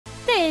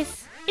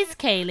is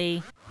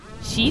Kaylee.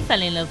 She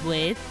fell in love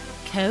with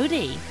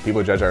Cody.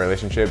 People judge our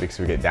relationship because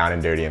we get down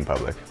and dirty in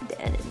public.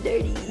 Down and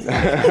dirty.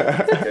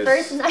 The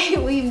first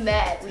night we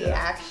met, we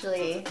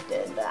actually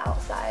did the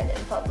outside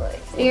in public.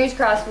 Fingers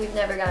crossed we've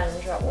never gotten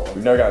in trouble.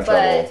 We've never gotten in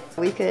trouble.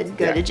 But we could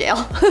go to jail.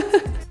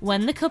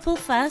 When the couple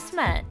first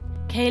met,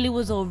 Kaylee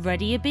was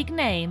already a big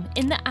name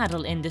in the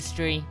adult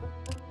industry.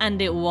 And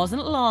it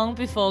wasn't long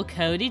before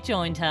Cody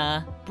joined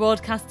her,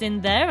 broadcasting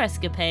their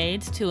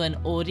escapades to an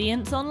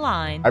audience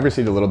online. I've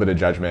received a little bit of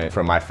judgment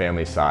from my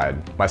family side.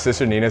 My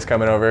sister Nina's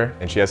coming over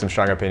and she has some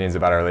strong opinions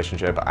about our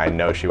relationship. I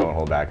know she won't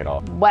hold back at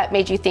all. What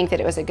made you think that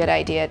it was a good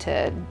idea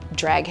to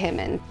drag him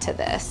into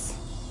this?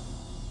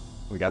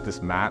 We got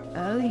this map.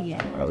 Oh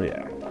yeah. Oh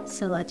yeah.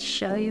 So let's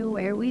show you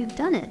where we've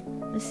done it.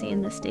 Let's see,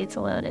 in the states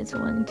alone, it's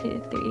 1,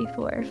 2, 3,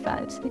 4,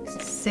 5,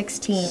 6,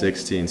 16.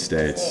 16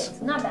 states.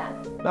 Not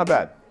bad. Not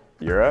bad.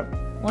 Europe.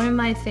 One of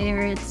my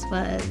favorites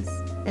was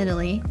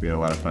Italy. We had a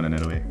lot of fun in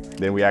Italy.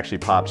 Then we actually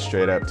popped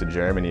straight up to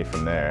Germany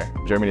from there.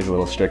 Germany's a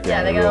little stricter Yeah,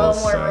 on they the got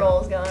rules. a little more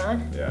rules going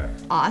on. Yeah.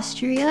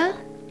 Austria.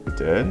 We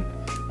did.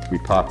 We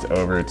popped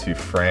over to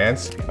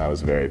France. That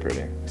was very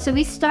pretty. So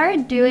we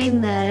started doing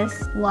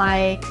this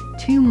like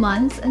 2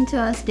 months into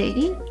us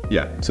dating.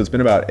 Yeah, so it's been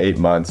about 8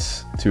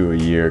 months to a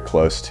year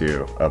close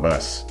to of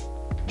us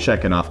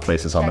checking off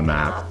places on the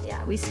map.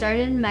 Yeah, we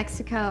started in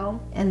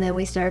Mexico and then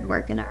we started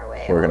working our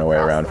way. We're gonna way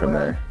across around the from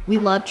world. there. We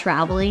love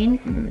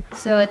traveling,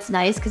 so it's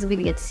nice because we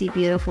get to see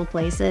beautiful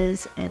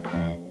places and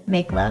then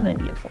make love in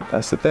beautiful places.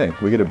 That's the thing.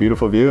 We get a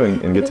beautiful view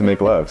and get to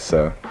make love,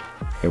 so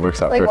it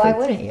works out Like, perfect. why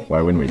wouldn't you?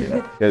 Why wouldn't we do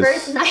that? 'Cause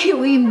First night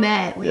we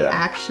met, we Yeah.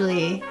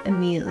 actually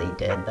immediately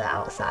did the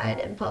outside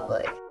in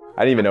public.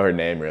 I didn't even know her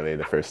name really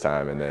the first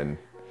time, and then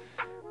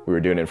we were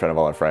doing it in front of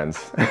all our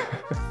friends.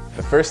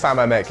 The first time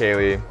I met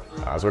Kaylee,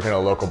 I was working at a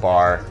local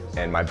bar,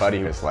 and my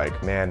buddy was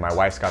like, man, my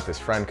wife's got this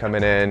friend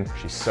coming in.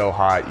 She's so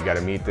hot, you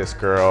gotta meet this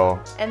girl.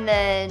 And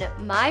then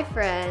my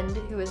friend,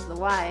 who was the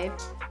wife,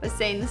 was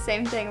saying the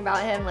same thing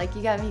about him, like,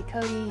 you gotta meet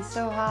Cody, he's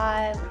so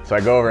hot. So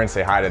I go over and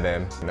say hi to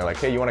them, and they're like,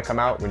 hey, you wanna come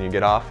out when you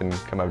get off and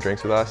come have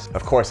drinks with us?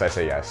 Of course I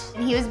say yes.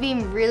 And he was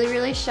being really,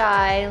 really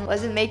shy,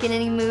 wasn't making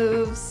any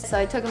moves. So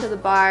I took him to the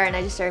bar and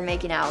I just started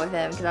making out with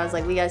him because I was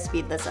like, we gotta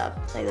speed this up.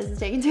 Like, this is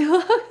taking too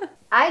long.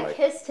 I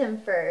kissed him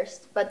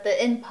first, but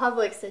the in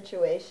public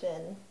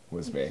situation,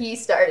 Was me. he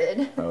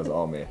started. That was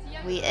all me.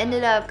 We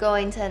ended up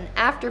going to an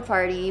after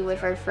party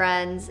with our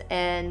friends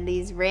and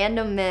these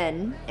random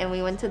men, and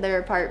we went to their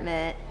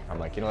apartment. I'm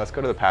like, let's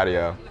go to the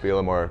patio, be a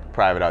little more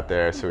private out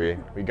there. So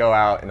we go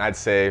out, and I'd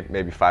say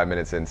maybe 5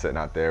 minutes in sitting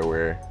out there,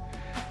 we're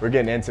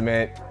getting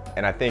intimate,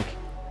 and I think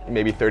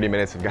maybe 30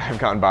 minutes have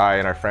gone by,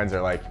 and our friends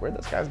are like, where'd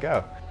those guys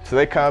go? So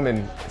they come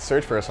and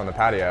search for us on the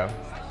patio,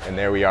 and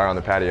there we are on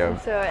the patio.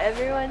 So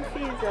everyone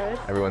sees us.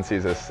 Everyone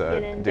sees us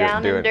Getting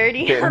down and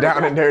dirty. Getting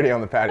down and dirty on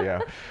the patio.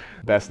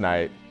 Best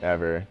night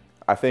ever.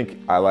 I think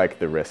I like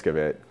the risk of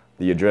it.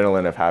 The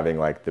adrenaline of having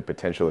like the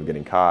potential of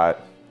getting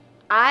caught.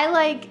 I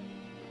like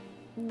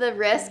the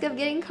risk of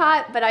getting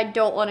caught, but I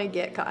don't want to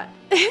get caught,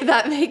 if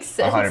that makes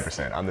sense.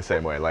 100%, I'm the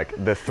same way.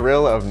 Like the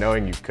thrill of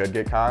knowing you could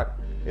get caught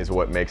is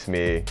what makes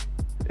me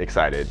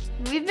excited.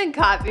 We've been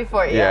caught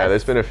before, yes. Yeah,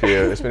 there's been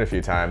a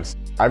few times.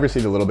 I've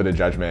received a little bit of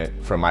judgment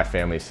from my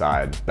family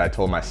side. I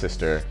told my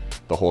sister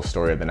the whole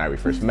story of the night we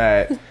first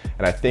met,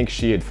 and I think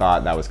she had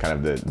thought that was kind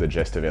of the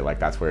gist of it, like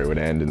that's where it would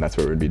end and that's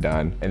where it would be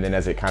done. And then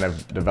as it kind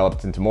of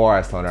developed into more, I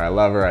was telling her I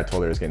love her, I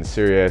told her it was getting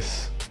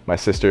serious. My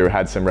sister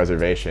had some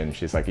reservation.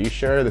 She's like, are you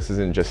sure this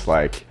isn't just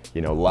like,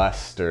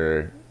 lust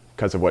or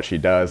because of what she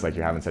does, like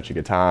you're having such a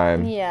good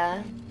time?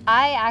 Yeah.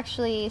 I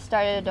actually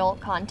started adult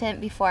content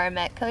before I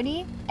met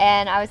Cody,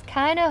 and I was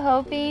kind of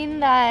hoping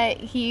that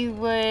he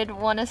would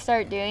want to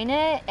start doing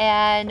it,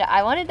 and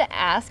I wanted to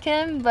ask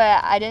him,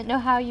 but I didn't know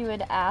how you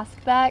would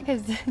ask that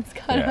because it's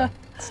kind of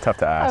it's tough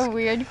to ask. a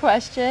weird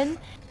question.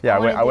 Yeah,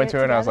 I went to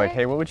her and I was together. like,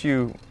 hey, what would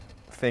you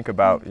think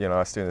about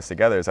us doing this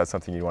together? Is that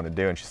something you want to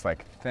do? And she's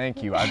like,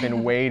 thank you, I've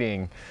been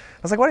waiting.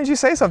 I was like, why didn't you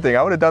say something?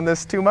 I would have done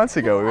this 2 months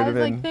ago. We would I have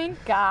was been. like,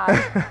 thank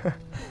God.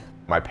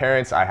 My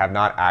parents, I have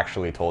not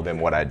actually told them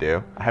what I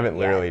do. I haven't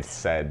literally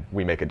said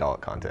we make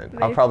adult content.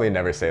 I'll probably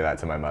never say that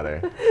to my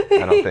mother.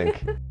 I don't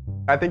think.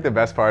 I think the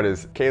best part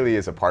is Kaylee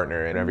is a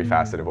partner in every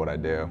facet of what I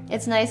do.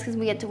 It's nice because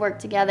we get to work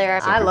together.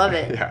 I love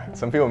it. Yeah,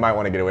 some people might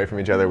want to get away from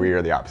each other. We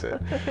are the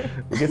opposite.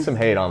 We get some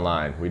hate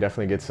online. We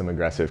definitely get some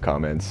aggressive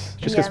comments.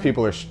 Just because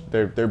people are,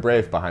 they're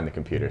brave behind the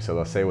computer, so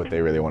they'll say what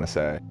they really want to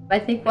say. I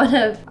think one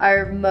of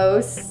our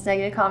most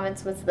negative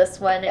comments was this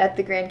one at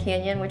the Grand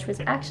Canyon, which was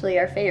actually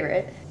our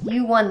favorite.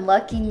 You one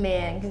lucky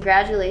man.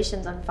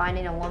 Congratulations on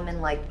finding a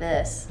woman like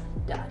this. ...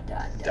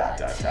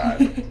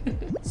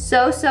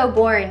 So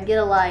boring. Get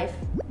a life.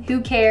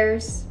 Who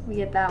cares? We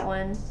get that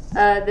one.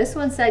 This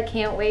one said,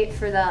 can't wait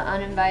for the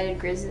uninvited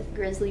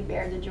grizzly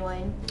bear to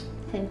join,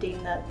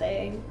 hinting that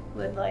they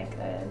would like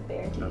a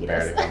bear to eat us. A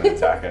bear to come and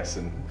attack us.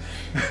 And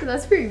So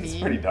that's pretty mean.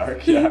 it's pretty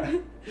dark, yeah.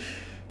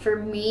 For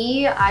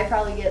me, I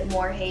probably get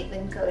more hate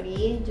than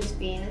Cody, just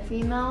being a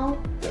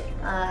female.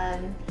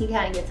 He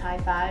kind of gets high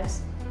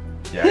fives.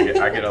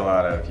 Yeah, I get a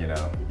lot of, you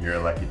know, you're a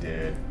lucky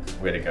dude.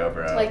 Way to go,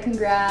 bro. Like,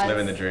 congrats.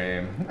 Living the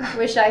dream.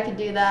 Wish I could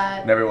do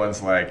that. And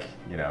everyone's like,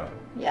 you know,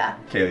 yeah.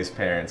 Kaylee's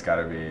parents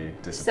gotta be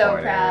disappointed.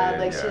 So proud,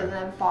 like yeah. she doesn't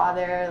have a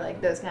father,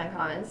 like those kind of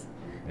comments.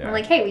 Yeah. I'm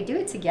like, hey, we do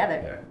it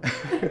together.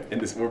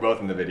 Yeah. We're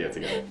both in the video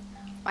together.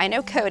 I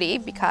know Cody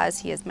because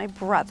he is my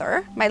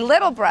brother, my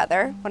little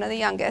brother, one of the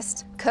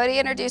youngest. Cody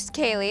introduced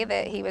Kaylee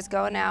that he was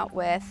going out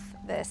with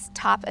this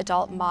top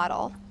adult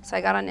model. So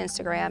I got on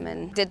Instagram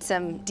and did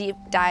some deep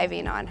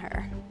diving on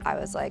her. I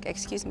was like,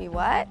 excuse me,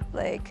 what?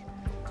 Like,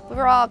 we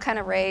were all kind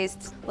of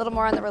raised a little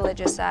more on the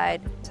religious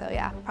side. So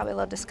yeah, probably a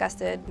little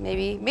disgusted,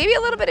 maybe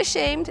a little bit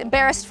ashamed,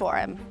 embarrassed for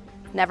him.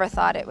 Never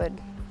thought it would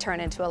turn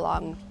into a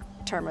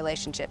long-term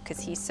relationship because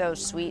he's so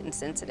sweet and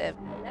sensitive.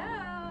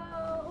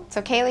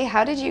 So Kaylee,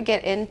 how did you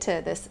get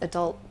into this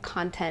adult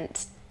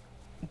content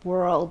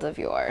world of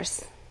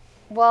yours?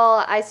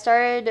 Well, I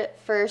started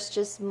first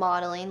just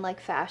modeling, like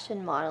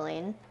fashion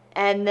modeling.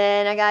 And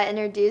then I got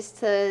introduced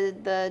to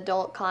the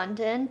adult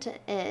content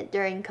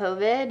during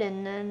COVID,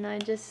 and then I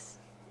just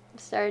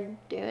started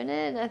doing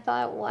it, and I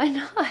thought, why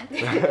not?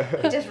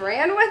 You just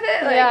ran with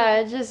it? Like, yeah,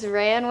 I just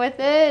ran with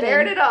it.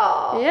 Bared it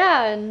all.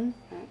 Yeah. And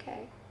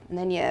okay. And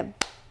then you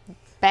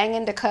bang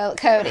into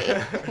Cody.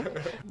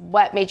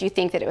 What made you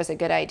think that it was a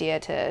good idea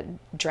to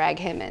drag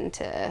him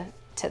into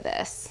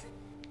this?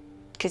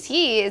 Because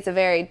he is a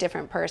very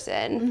different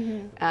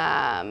person,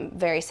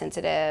 very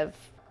sensitive.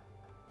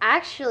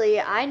 Actually,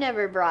 I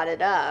never brought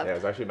it up. Yeah, it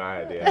was actually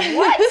my idea.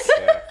 What?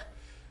 Yeah.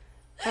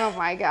 Oh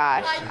my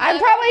gosh. I'm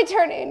probably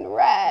turning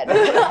red.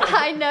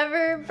 I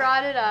never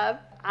brought it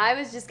up. I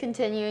was just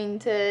continuing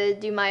to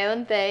do my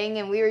own thing,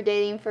 and we were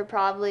dating for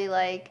probably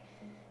like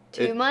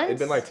 2 months. It'd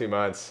been like 2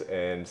 months,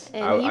 and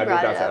And I he moved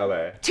brought out it to up.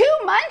 LA.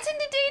 2 months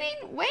into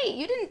dating? Wait,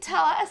 you didn't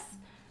tell us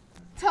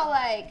till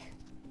like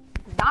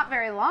not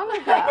very long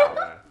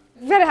ago.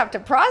 I'm gonna have to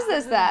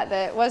process that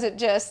it wasn't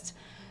just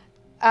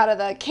out of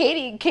the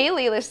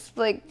Kaylee list,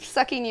 like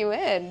sucking you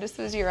in. This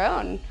was your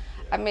own.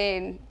 I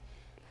mean,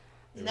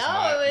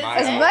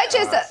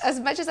 as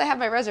much as I have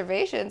my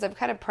reservations, I'm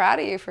kind of proud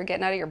of you for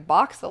getting out of your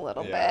box a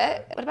little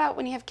bit. What about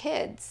when you have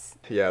kids?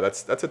 Yeah,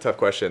 that's a tough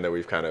question that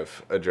we've kind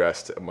of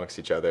addressed amongst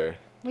each other.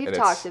 We've And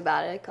talked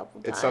about it a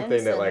couple times. It's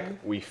something that like and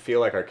we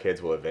feel like our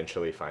kids will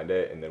eventually find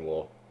it, and then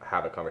we'll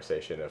have a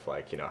conversation of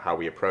like, you know, how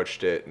we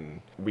approached it,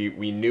 and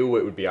we knew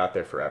it would be out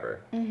there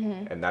forever,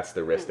 and that's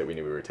the risk that we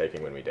knew we were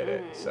taking when we did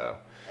it. So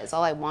Is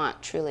all I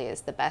want truly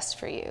is the best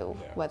for you,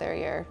 whether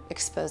you're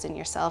exposing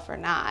yourself or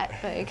not.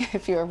 Like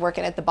if you're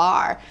working at the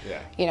bar,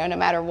 you know, no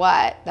matter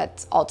what,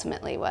 that's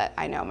ultimately what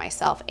I know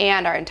myself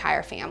and our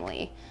entire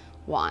family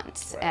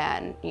wants.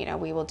 And, you know,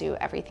 we will do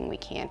everything we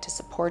can to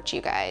support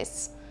you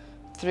guys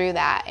through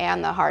that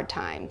and the hard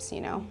times,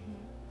 you know.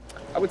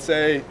 I would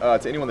say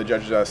to anyone that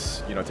judges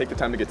us, you know, take the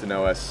time to get to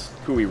know us,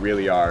 who we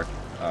really are,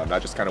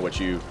 not just kind of what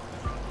you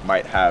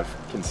might have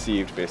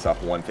conceived based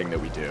off one thing that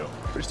we do.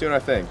 We're just doing our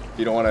thing. If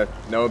you don't want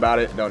to know about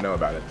it, don't know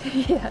about it.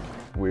 yeah.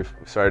 We've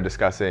started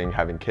discussing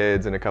having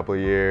kids in a couple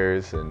of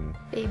years and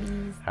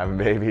Babies. having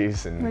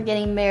babies. And We're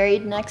getting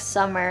married next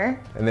summer.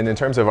 And then in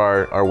terms of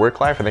our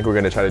work life, I think we're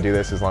going to try to do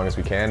this as long as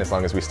we can, as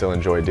long as we still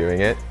enjoy doing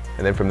it.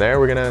 And then from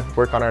there, we're going to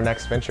work on our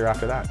next venture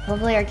after that.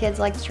 Hopefully our kids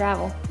like to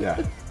travel. Yeah.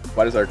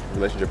 Why does our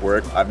relationship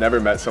work? I've never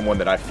met someone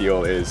that I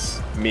feel is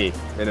me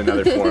in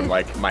another form.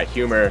 Like my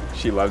humor,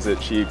 she loves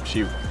it. She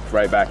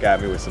right back at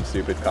me with some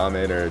stupid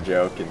comment or a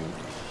joke. And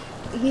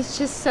He's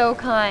just so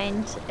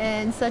kind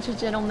and such a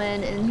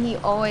gentleman, and he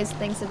always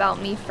thinks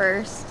about me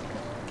first.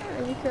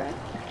 Are you correct?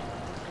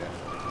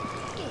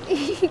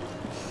 Yeah.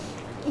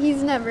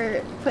 He's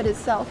never put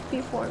himself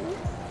before me.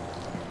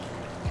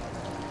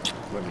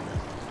 let me know.